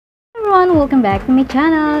everyone, welcome back to my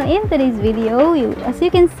channel. In today's video, as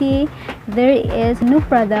you can see, there is a new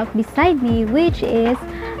product beside me, which is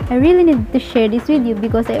I really need to share this with you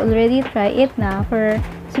because I already tried it na for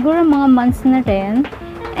siguro mga months na rin.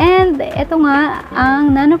 And ito nga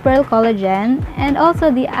ang Nano Collagen and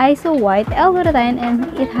also the Isowhite Glutathione,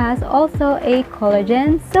 and it has also a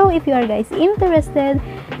collagen. So if you are guys interested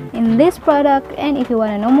in this product and if you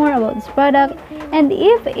want to know more about this product and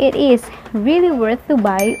if it is really worth to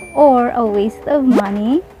buy or a waste of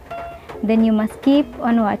money, then you must keep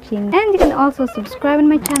on watching. And you can also subscribe on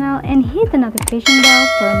my channel and hit the notification bell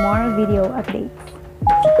for more video updates.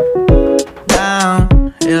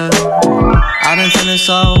 Down, yeah. I've been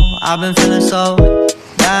feeling so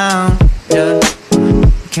down, yeah.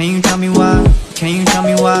 Can you tell me why?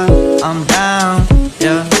 I'm down,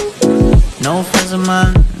 yeah. No friends of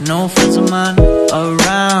mine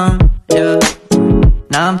around, yeah.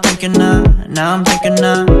 Now I'm thinking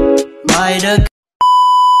might have.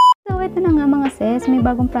 So ito na nga mga sis, may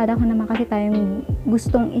bagong product na naman kasi tayong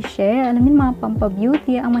gustong i-share. Alam niyo mga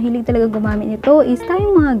pampa-beauty, ang mahilig talaga gumamit nito is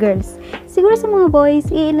tayong mga girls. Siguro sa mga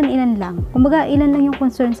boys, ilan-ilan lang. Kumbaga, ilan lang yung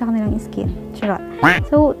concern sa kanilang skin. Charot.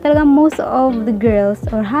 So talaga most of the girls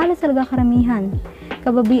or halos talaga karamihan,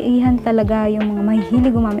 kababihan talaga yung mga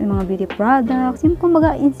mahihilig gumamit ng mga beauty products, yung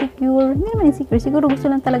kumbaga insecure, hindi naman insecure, siguro gusto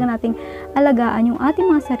lang talaga nating alagaan yung ating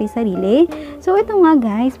mga sarili-sarili. So ito nga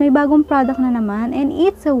guys, may bagong product na naman and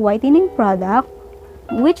it's a whitening product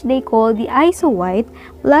which they call the Isowhite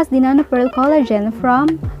plus the Nano Collagen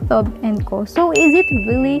from Tob & Co. So is it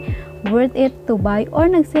really worth it to buy or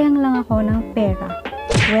nagsayang lang ako ng pera?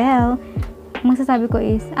 Well, masasabi ko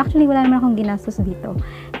is, actually wala naman akong ginastos dito.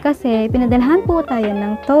 Kasi pinadalhan po tayo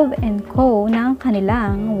ng Tob & Co. ng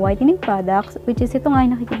kanilang whitening products, which is ito nga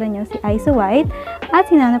yung nakikita nyo, si Isowhite at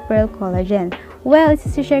si Nano Collagen. Well,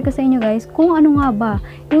 isi-share ko sa inyo guys kung ano nga ba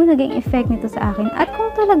yung naging effect nito sa akin at kung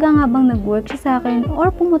talaga nga bang nag-work siya sa akin or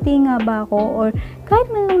pumuti nga ba ako or kahit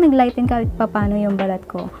man lang nag-lighten kahit papano yung balat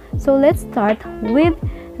ko. So let's start with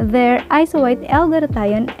their Isowhite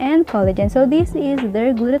Glutathione and Collagen. So this is their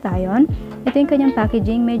glutathione. Ito yung kanyang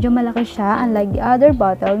packaging. Medyo malaki siya unlike the other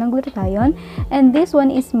bottle ng glutathione. And this one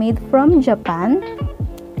is made from Japan.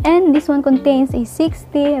 And this one contains a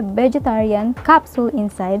 60 vegetarian capsule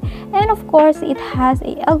inside. And of course, it has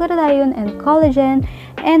a L-glutathione and collagen.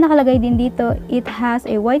 And nakalagay din dito, it has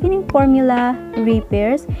a whitening formula,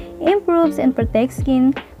 repairs, improves and protects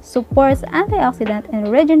skin, supports antioxidant and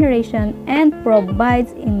regeneration, and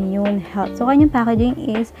provides immune health. So, kanyang packaging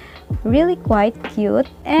is really quite cute.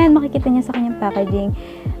 And makikita niya sa kanyang packaging,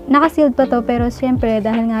 naka-sealed pa to, pero syempre,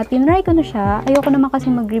 dahil nga tinry ko na siya, ayoko naman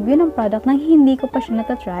kasi mag-review ng product nang hindi ko pa siya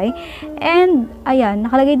natatry. And, ayan,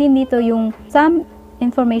 nakalagay din dito yung some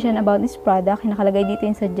information about this product. Nakalagay dito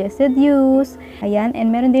yung suggested use. Ayan, and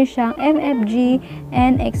meron din siyang MFG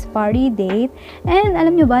and expiry date. And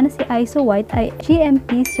alam nyo ba na si Isowhite ay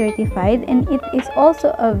GMP certified and it is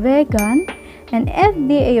also a vegan and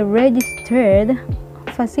FDA registered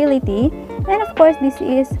facility. And of course, this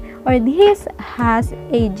has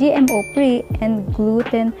a GMO-free and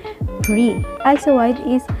gluten-free. Isowhite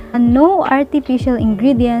is no artificial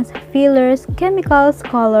ingredients, fillers, chemicals,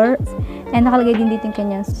 colors, and nakalagay din dito yung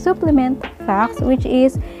kanyang supplement facts, which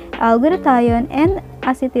is L-glutathione and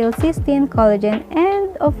acetylcysteine collagen,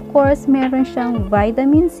 and of course meron siyang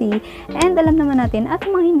vitamin C. And alam naman natin at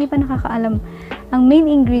mga hindi pa nakakaalam, ang main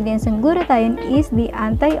ingredients ng glutathione is the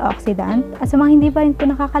antioxidant. At sa mga hindi pa rin po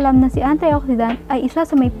nakakalam na si antioxidant ay isa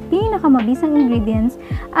sa may pinakamabisang ingredients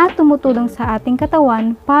at tumutulong sa ating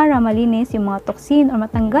katawan para malinis yung mga toxin o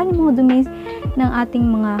matanggal yung mga dumi ng ating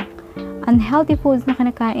mga unhealthy foods na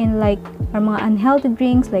kinakain, like or mga unhealthy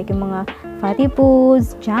drinks like yung mga fatty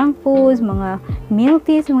foods, junk foods, mga milk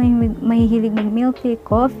teas, mga mahihilig mag milk tea,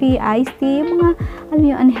 coffee, iced tea, mga alam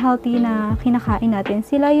yung unhealthy na kinakain natin.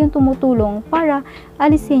 Sila yung tumutulong para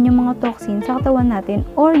alisin yung mga toxin sa katawan natin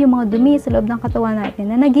or yung mga dumi sa loob ng katawan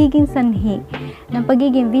natin na nagiging sanhi ng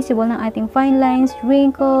pagiging visible ng ating fine lines,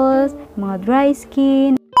 wrinkles, mga dry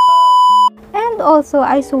skin. And also,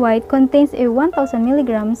 Isowhite contains a 1,000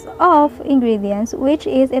 milligrams of ingredients, which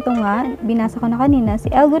is, ito nga, binasa ko na kanina,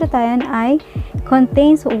 si L-glutathione ay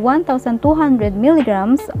contains 1,200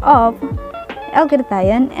 milligrams of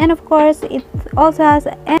L-glutathione. And of course, it also has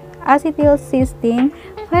acetylcysteine,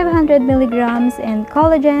 500 milligrams, and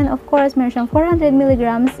collagen, of course, meron siyang 400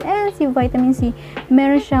 milligrams, and si vitamin C,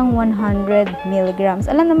 meron siyang 100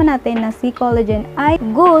 milligrams. Alam naman natin na si collagen ay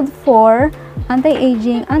good for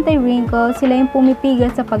anti-aging, anti-wrinkles. Sila yung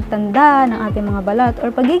pumipigat sa pagtanda ng ating mga balat or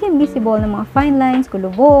pagiging visible ng mga fine lines,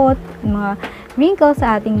 kulubot, mga wrinkles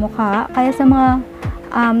sa ating mukha. Kaya sa mga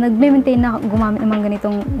nagme-maintain na gumamit ng mga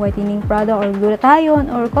ganitong whitening product or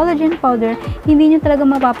glutathione or collagen powder, hindi nyo talaga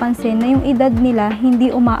mapapansin na yung edad nila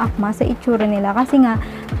hindi umaakma sa itsura nila. Kasi nga,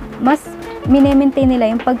 mas mine-maintain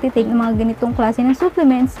nila yung pagtitake ng mga ganitong klase ng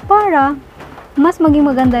supplements para mas maging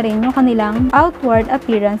maganda rin yung kanilang outward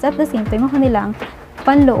appearance at the same time yung kanilang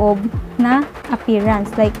panloob na appearance.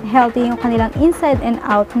 Like, healthy yung kanilang inside and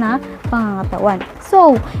out na pangangatawan.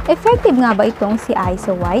 So, effective nga ba itong si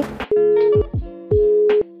Isowhite?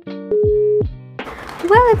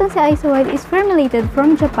 Well, itong si Isowhite is formulated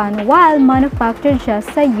from Japan while manufactured siya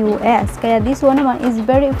sa US. Kaya this one naman is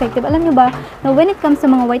very effective. Alam nyo ba na when it comes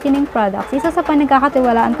sa mga whitening products, isa sa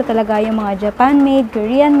panagkakatiwalaan ko talaga yung mga Japan-made,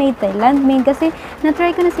 Korean-made, Thailand-made. Kasi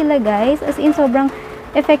na-try ko na sila guys. As in, sobrang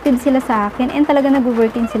effective sila sa akin and talaga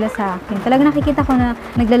nag-working sila sa akin. Talaga nakikita ko na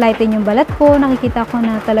naglalighten yung balat ko, nakikita ko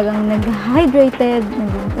na talagang nag-hydrated,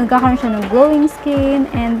 nagkakaroon siya ng glowing skin,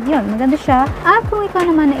 and yun, maganda siya. At kung ikaw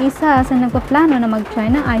naman na isa sa nagpaplano na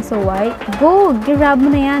mag-try ng Isowhite, go! Grab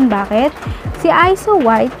mo na yan. Bakit? Si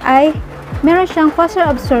Isowhite ay meron siyang faster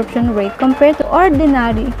absorption rate compared to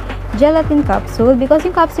ordinary gelatin capsule because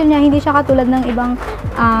yung capsule niya hindi siya katulad ng ibang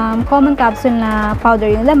common capsule na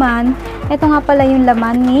powder yung laman. Ito nga pala yung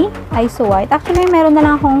laman ni Isowhite. Actually, meron na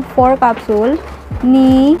lang akong 4 capsule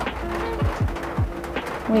ni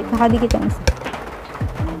nakadikit yung isa.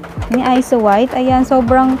 Ni Isowhite. Ayan,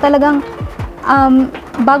 sobrang talagang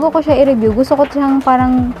bago ko siya i-review, gusto ko siyang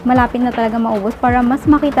parang malapit na talaga maubos para mas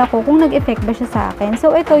makita ko kung nag-effect ba siya sa akin.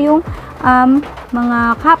 So, ito yung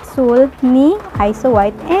mga capsule ni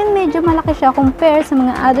Isowhite and medyo malaki siya compare sa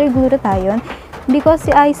mga other glutathione because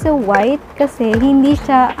si Isowhite kasi hindi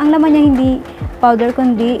siya, ang laman niya hindi powder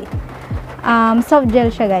kundi soft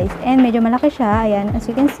gel siya guys, and medyo malaki siya. Ayan, as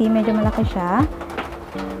you can see, medyo malaki siya.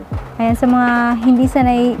 Ayan, sa mga hindi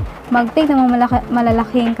sanay mag-take ng mga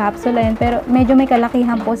malalaking capsule, ayan, pero medyo may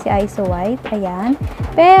kalakihan po si Isowhite. Ayan,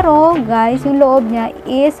 pero guys, yung loob niya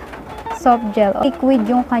is soft gel, liquid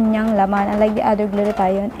yung kanyang laman, unlike the other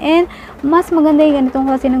glutathione. And mas maganda yung ganitong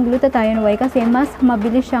klase ng glutathione. Why? Kasi mas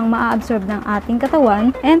mabilis siyang ma-absorb ng ating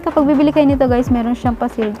katawan. And kapag bibili kayo nito guys, meron siyang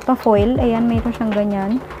pa-foil. Ayan, meron siyang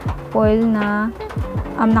ganyan foil na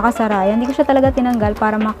nakasara. Ayan, hindi ko siya talaga tinanggal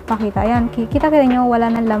para makapakita. Ayan, kita-kita nyo, wala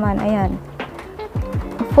ng laman. Ayan,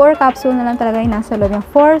 4 capsule na lang talaga yung nasa loob niya.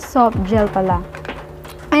 4 soft gel pala.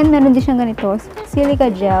 And meron din siyang ganito, silica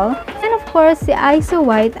gel. And of course, si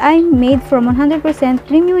Isowhite ay made from 100%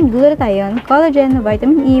 premium glutathione, collagen,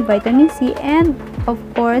 vitamin E, vitamin C, and of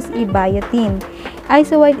course, biotin.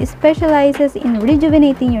 Isowhite specializes in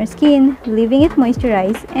rejuvenating your skin, leaving it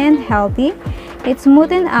moisturized and healthy. It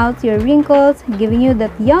smoothens out your wrinkles, giving you that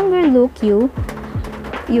younger look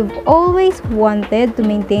you've always wanted to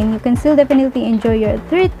maintain. You can still definitely enjoy your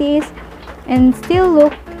 30s and still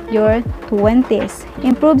look your 20s.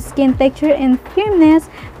 Improve skin texture and firmness,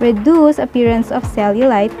 reduce appearance of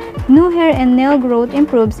cellulite, new hair and nail growth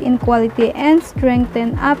improves in quality and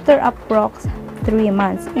strengthen after approx 3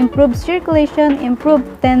 months. Improve circulation, improve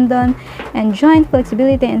tendon and joint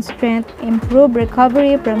flexibility and strength, improve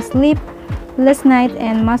recovery from sleepless night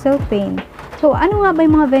and muscle pain. So, ano nga ba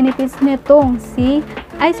yung mga benefits nitong si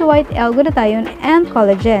Isowhite L-glutathione and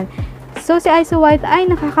collagen? So, si Isowhite ay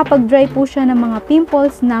nakakapag-dry po siya ng mga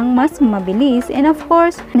pimples ng mas mabilis. And of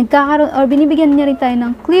course, nagkakaroon or binibigyan niya rin tayo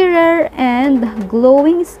ng clearer and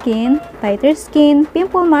glowing skin, tighter skin,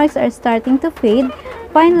 pimple marks are starting to fade,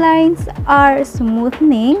 fine lines are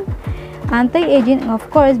smoothening, anti-aging of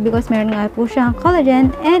course because meron nga po siyang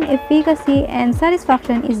collagen, and efficacy and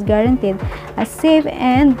satisfaction is guaranteed as safe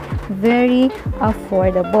and very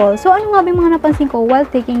affordable. So, ano nga ba yung mga napansin ko while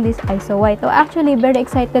taking this Isowhite? So, actually, very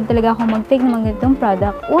excited talaga ako mag-take ng mga ganitong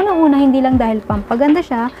product. Unang-una, hindi lang dahil pampaganda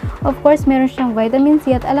siya. Of course, meron siyang vitamin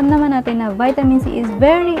C at alam naman natin na vitamin C is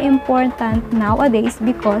very important nowadays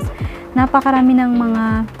because napakarami ng mga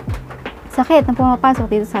sakit na pumapasok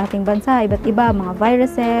dito sa ating bansa, iba't iba, mga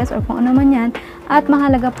viruses or kung ano man yan. At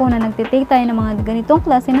mahalaga po na nagtitake tayo ng mga ganitong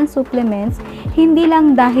klase ng supplements, hindi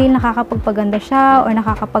lang dahil nakakapagpaganda siya or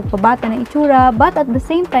nakakapagpabata ng itsura, but at the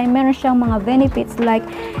same time, meron siyang mga benefits like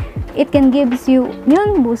it can gives you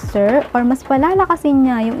immune booster or mas palalakasin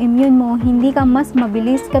niya yung immune mo, hindi ka mas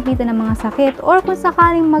mabilis kapitan ng mga sakit, or kung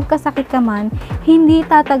sakaling magkasakit ka man, hindi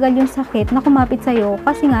tatagal yung sakit na kumapit sa'yo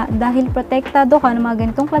kasi nga dahil protektado ka ng mga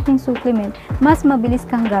ganitong klaseng supplement, mas mabilis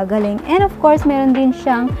kang gagaling. And of course, meron din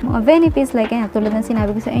siyang mga benefits like tulad ng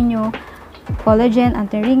sinabi ko sa inyo, collagen,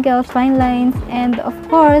 anti-wrinkles, fine lines, and of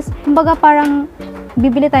course, kumbaga parang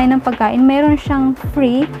bibili tayo ng pagkain, meron siyang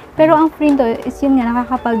free, pero ang free to is yun nga,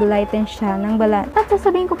 nakakapag-lighten siya ng balat. At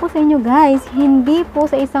sasabihin ko po sa inyo guys, hindi po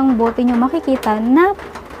sa isang bote nyo makikita na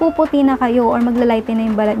magpuputi na kayo or maglalighten na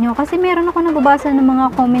yung balat nyo. Kasi meron ako nababasa ng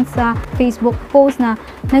mga comments sa Facebook post na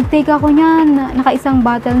nag-take ako niyan, naka-isang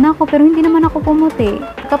bottle na ako, pero hindi naman ako pumuti.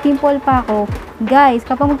 Ka-pimple pa ako. Guys,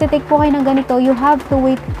 kapag magte-take po kayo ng ganito, you have to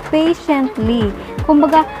wait patiently.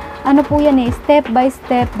 Kumbaga, ano po yan step by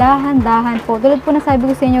step, dahan-dahan po. Tulad po na sabi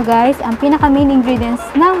ko sa inyo guys, ang pinaka-main ingredients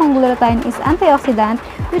ng glutathione is antioxidant,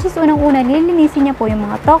 which is unang-una, nililinisin niya po yung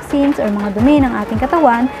mga toxins or mga dumi ng ating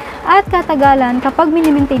katawan. At katagalan, kapag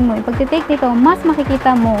minimaintain mo yung pagtitake nito, mas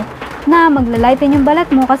makikita mo na maglalighten yung balat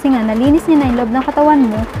mo kasi nga nalinis niya na yung loob ng katawan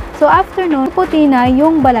mo. So after nun, puti na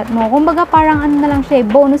yung balat mo. Kumbaga parang ano na lang siya,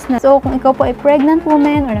 bonus na. So kung ikaw po ay pregnant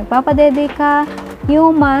woman or nagpapadede ka,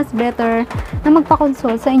 you must better na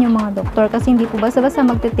magpa-consult sa inyong mga doktor kasi hindi po basta-basta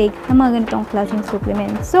magte-take ng mga ganitong klaseng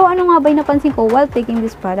supplements. So ano nga ba yung napansin ko while taking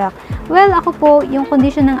this product? Well, ako po, yung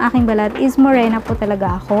condition ng aking balat is morena po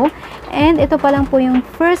talaga ako. And ito pa lang po yung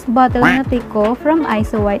first bottle na take ko from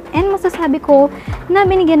Isowhite. And masasabi ko na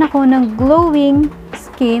binigyan ako ng glowing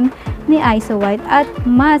skin ni Isowhite. At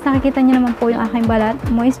mas nakikita niyo naman po yung aking balat.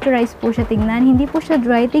 Moisturized po siya tingnan. Hindi po siya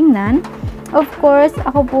dry tingnan. Of course,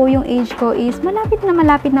 ako po yung age ko is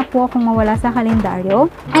malapit na po akong mawala sa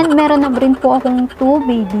kalendaryo. And meron na rin po akong 2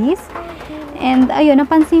 babies. And ayun,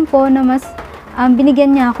 napansin ko na mas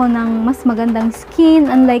binigyan niya ako ng mas magandang skin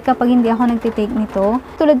unlike kapag hindi ako nagtitake nito.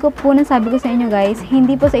 Tulad ko po na sabi ko sa inyo guys,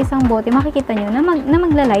 hindi po sa isang bote makikita nyo na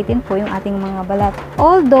maglalighten po yung ating mga balat.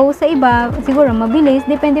 Although sa iba, siguro mabilis,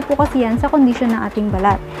 depende po kasi yan sa condition ng ating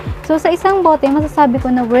balat. So sa isang bote, masasabi ko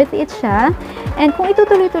na worth it siya. And kung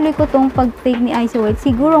itutuloy-tuloy ko tong pag-take ni Isowhite,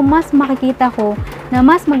 siguro mas makikita ko na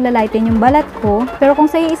mas maglalighten yung balat ko. Pero kung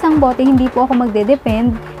sa isang bote, hindi po ako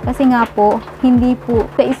magde-depend. Kasi nga po, hindi po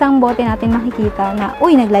sa isang bote natin makikita na,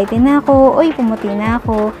 uy, naglighten na ako, uy, pumuti na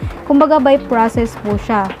ako. Kumbaga, by process po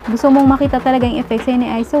siya. Gusto mong makita talaga yung effects ni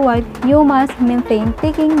Isowhite, you must maintain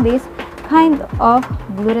taking this kind of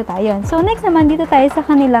glutathione. So, next naman, dito tayo sa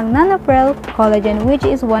kanilang Nano Collagen, which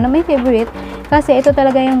is one of my favorite. Kasi ito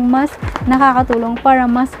talaga yung mas nakakatulong para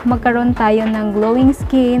mas magkaroon tayo ng glowing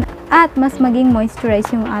skin at mas maging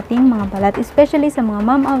moisturized yung ating mga balat, especially sa mga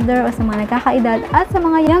mom out there o sa mga nagkakaedad at sa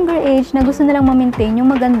mga younger age na gusto nilang ma-maintain yung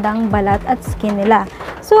magandang balat at skin nila.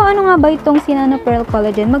 So, ano nga ba itong si Nano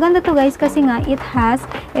Collagen? Maganda to guys kasi nga it has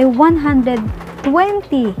a 120,000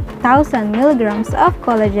 milligrams of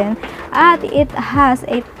collagen at it has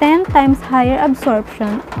a 10 times higher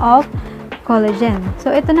absorption of collagen.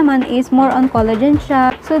 So, ito naman is more on collagen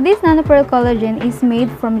siya. So, this Nano Collagen is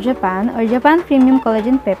made from Japan or Japan Premium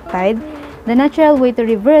Collagen Peptide, the natural way to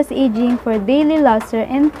reverse aging for daily luster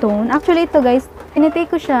and tone. Actually, ito guys,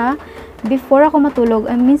 tinitake ko siya before ako matulog.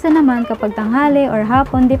 And minsan naman kapag tanghali or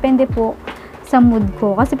hapon, depende po sa mood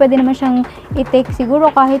ko. Kasi pwede naman siyang i-take siguro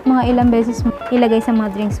kahit mga ilang beses ilagay sa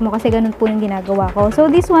mga drinks mo kasi ganun po yung ginagawa ko. So,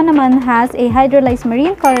 this one naman has a hydrolyzed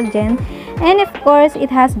marine collagen and of course, it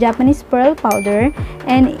has Japanese pearl powder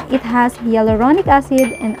and it has hyaluronic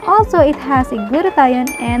acid and also it has a glutathione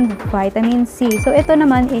and vitamin C. So, ito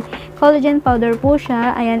naman collagen powder po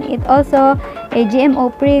siya. Ayan, it also a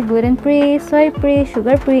GMO-free, gluten-free, soy-free,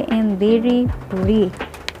 sugar-free, and dairy-free.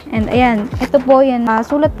 And ayan, ito po yan,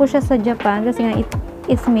 sulat po siya sa Japan kasi nga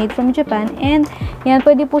it's made from Japan. And yan,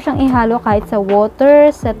 pwede po siyang ihalo kahit sa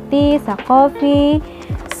water, sa tea, sa coffee,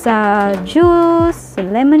 sa juice, sa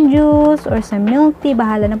lemon juice, or sa milk tea.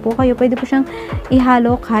 Bahala na po kayo. Pwede po siyang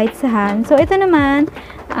ihalo kahit sa hand. So, ito naman,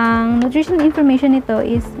 ang nutrition information nito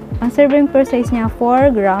is, ang serving per size niya,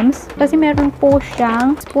 4 grams. Kasi meron po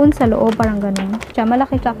siyang spoon sa loob, parang ganun.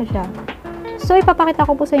 Malaki-laki siya. So, ipapakita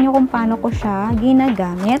ko po sa inyo kung paano ko siya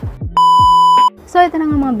ginagamit. So, ito na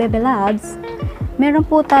nga mga Bebe Labs. Meron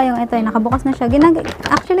po tayong, ito nakabukas na siya.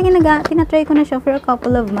 Actually, tinatry ko na siya for a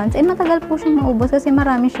couple of months. And matagal po siyang maubos kasi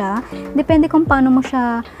marami siya. Depende kung paano mo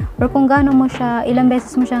siya, or kung gaano mo siya, ilang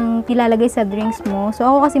beses mo siyang ilalagay sa drinks mo. So,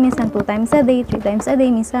 ako kasi minsan 2 times a day, 3 times a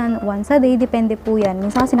day, minsan once a day. Depende po yan.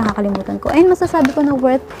 Minsan kasi nakakalimutan ko. And masasabi ko na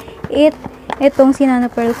worth it itong si Nano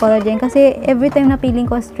Collagen kasi every time na feeling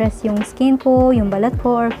ko stress yung skin ko, yung balat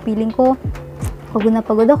ko, or feeling ko pagod na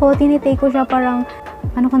pagod ako, tinitake ko siya parang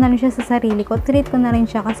ano ko na rin siya sa sarili ko, treat ko na rin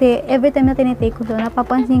siya kasi every time na tinitake ko siya,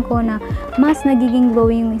 napapansin ko na mas nagiging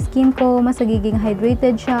glowing yung skin ko, mas nagiging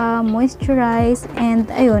hydrated siya, moisturized,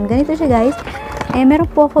 and ayun, ganito siya guys. Meron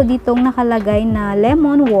po ako ditong nakalagay na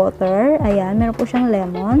lemon water. Ayan, meron po siyang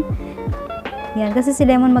lemon. Yan, kasi si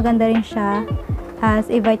lemon maganda rin siya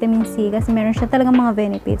as a vitamin C kasi meron siya talagang mga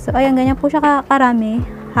benefits. So, ayan, ganyan po siya karami.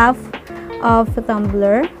 Half of a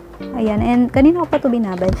tumbler. Ayan, and kanina ko pa ito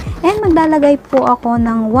binabad. And maglalagay po ako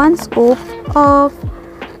ng 1 scoop of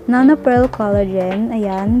Nano Collagen.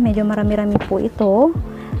 Ayan, medyo marami-rami po ito.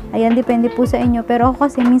 Ayan, depende po sa inyo. Pero ako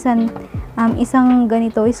kasi minsan, isang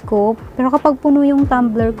ganito scoop. Pero kapag puno yung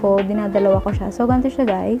tumbler ko, dinadalawa ko siya. So, ganito siya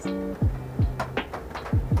guys.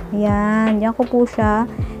 Ayan, yan ko po siya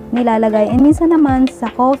nilalagay. And minsan naman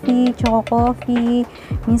sa coffee, choco coffee,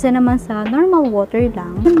 minsan naman sa normal water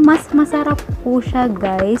lang. Mas masarap po siya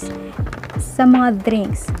guys sa mga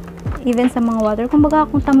drinks. Even sa mga water. Kumbaga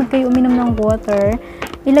kung tamad kayo uminom ng water,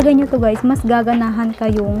 ilagay nyo to guys, mas gaganahan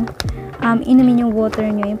kayong inumin yung water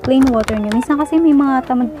nyo, yung plain water nyo. Minsan kasi may mga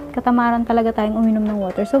katamaran talaga tayong uminom ng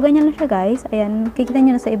water. So, ganyan lang siya guys. Ayan, kikita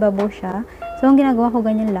nyo na sa ibabaw siya. So, ang ginagawa ko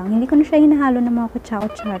ganyan lang. Hindi ko na siya hinahalo ng mga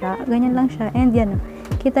kutsara. Ganyan lang siya. And yan,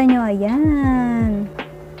 kita nyo, ayan.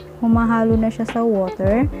 Humahalo na siya sa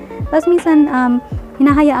water. Tapos minsan,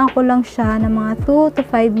 hinahayaan ko lang siya ng mga 2 to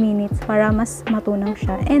 5 minutes para mas matunaw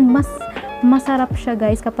siya. And mas masarap siya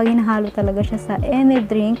guys kapag hinahalo talaga siya sa any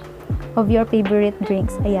drink of your favorite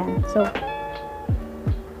drinks. Ayan. So,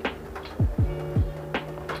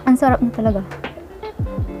 ang sarap niya talaga.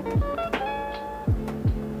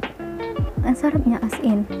 Ang sarap niya as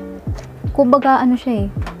in. Kumbaga ano siya eh.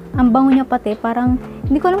 Ang bango niya pati. Parang,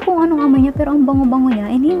 hindi ko alam kung anong amoy niya, pero ang bango-bango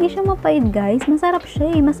niya. And hindi siya mapait guys. Masarap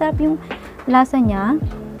siya eh. Masarap yung lasa niya.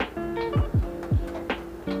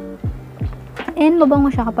 And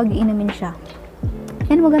mabango siya kapag iinumin siya.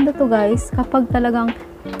 And maganda to guys kapag talagang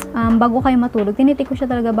bago kayo matulog. Tinitik ko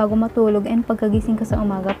siya talaga bago matulog and pagkagising ko sa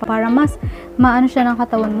umaga para mas maano siya ng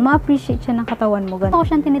katawan mo, ma-appreciate siya ng katawan mo. Ako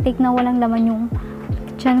siyang tinitik na walang laman yung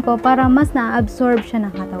tiyan ko para mas na-absorb siya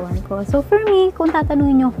ng katawan ko. So for me, kung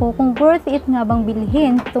tatanungin niyo ko kung worth it nga bang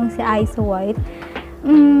bilhin itong si Isowhite,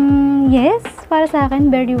 yes, para sa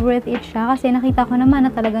akin very worth it siya kasi nakita ko naman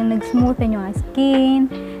na talagang nag-smoothen yung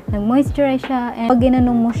skin, nag-moisturize siya, and pag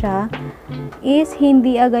ginanong mo siya is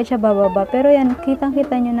hindi agad siya bababa. Pero yan,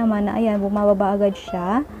 kitang-kita nyo naman na ayan, bumababa agad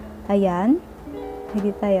siya. Ayan.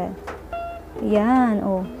 Higit ayan. Ayan,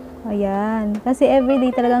 oh. Ayan. Kasi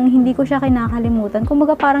everyday talagang hindi ko siya kinakalimutan.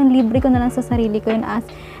 Kumbaga parang libre ko na lang sa sarili ko yun as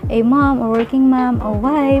a mom, or working mom, or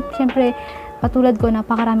wife. Siyempre, katulad ko,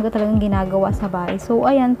 napakarami ko talagang ginagawa sa bahay. So,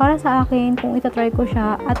 ayan, para sa akin, kung itatry ko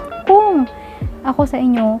siya, at kung ako sa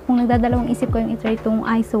inyo, kung nagdadalawang isip ko yung i-try itong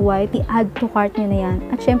Isowhite, i-add to cart nyo na yan.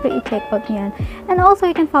 At syempre, i-check out nyo yan. And also,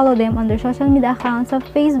 you can follow them on their social media accounts sa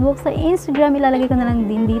Facebook, sa Instagram. Ilalagay ko na lang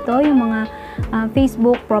din dito yung mga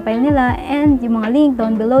Facebook profile nila and yung mga link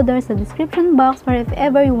down below there sa description box for if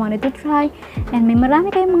ever you wanted to try. And may marami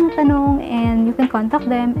kayong mga tanong and you can contact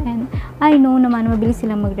them. And I know naman, mabilis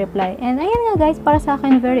silang mag-reply. And ayan nga guys, para sa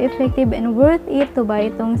akin, very effective and worth it to buy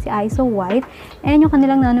itong si Isowhite. And yung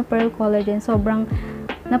kanilang Nano Collagen, sobrang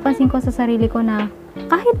napansin ko sa sarili ko na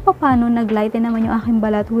kahit pa paano nag-lighten naman yung aking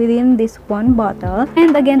balat within this one bottle.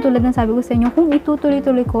 And again, tulad ng sabi ko sa inyo, kung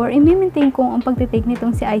itutuloy-tuloy ko or i-maintain ko ang pagtitake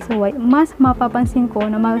nitong si Isowhite, mas mapapansin ko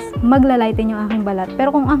na mas maglalighten yung aking balat.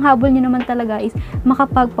 Pero kung ang habol nyo naman talaga is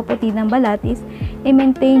makapagpaputi ng balat, is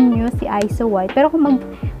i-maintain nyo si Isowhite. Pero kung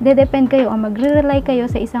mag-depend kayo o magre-rely kayo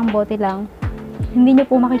sa isang bote lang, hindi nyo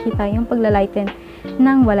po makikita yung paglalighten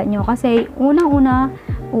ng balat nyo. Kasi unang-una,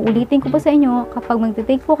 uulitin ko po sa inyo, kapag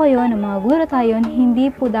magte-take po kayo ng mga glutathione, hindi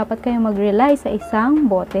po dapat kayo mag-rely sa isang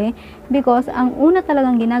bote because ang una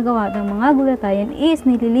talagang ginagawa ng mga glutathione is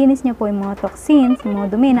nililinis nyo po yung mga toxins, yung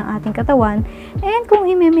mga dumi ng ating katawan. And kung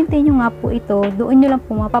i-maintain nyo nga po ito, doon nyo lang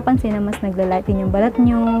po mapapansin na mas naglalighten yung balat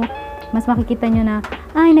nyo, mas makikita nyo na,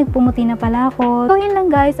 ay, nagpumuti na pala ako. So, yun lang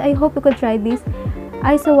guys. I hope you could try this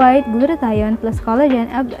Isowhite Glutathione plus Collagen,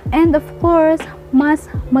 and of course, mas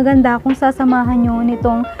maganda kung sasamahan nyo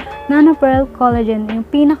nitong Nano Collagen, yung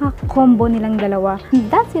pinaka-combo nilang dalawa.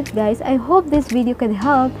 That's it guys. I hope this video could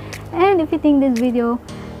help, and if you think this video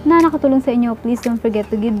na nakatulong sa inyo, please don't forget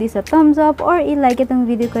to give this a thumbs up or i-like itong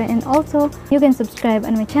video ko, and also you can subscribe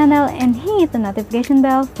on my channel and hit the notification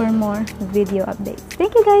bell for more video updates.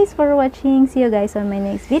 Thank you guys for watching. See you guys on my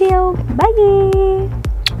next video. Bye!